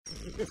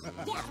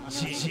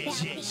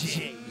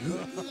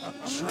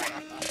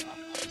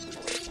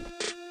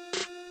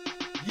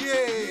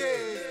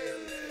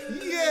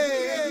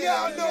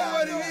Y'all know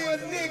what it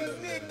is, nigga.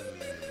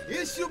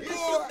 It's your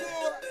boy,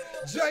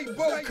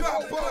 J-Bo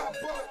Copper.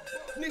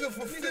 Nigga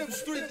from 5th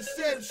Street to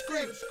 7th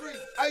Street.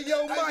 Hey,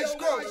 yo,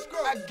 MYSTRO,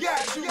 I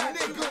got you,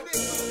 nigga.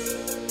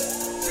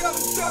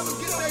 Tell them,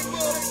 get they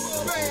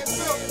motherfucking bands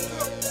up.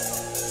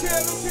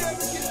 Tell them,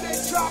 get they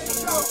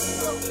choppers up.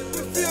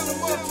 We fill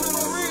them up to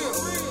the real.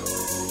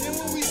 And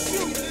when we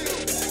shoot, we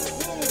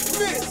won't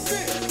miss.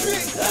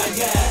 I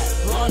got